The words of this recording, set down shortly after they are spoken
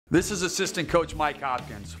This is assistant coach Mike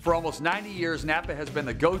Hopkins. For almost 90 years, Napa has been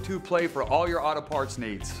the go-to play for all your auto parts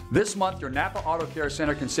needs. This month, your Napa Auto Care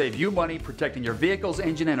Center can save you money protecting your vehicle's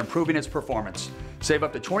engine and improving its performance. Save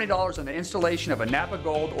up to $20 on the installation of a Napa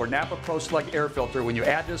Gold or Napa Pro Select air filter when you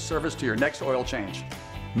add this service to your next oil change.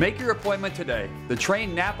 Make your appointment today. The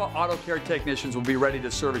trained Napa Auto Care technicians will be ready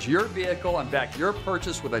to service your vehicle and back your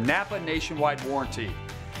purchase with a Napa nationwide warranty.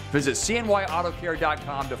 Visit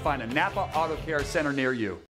cnyautocare.com to find a Napa Auto Care Center near you.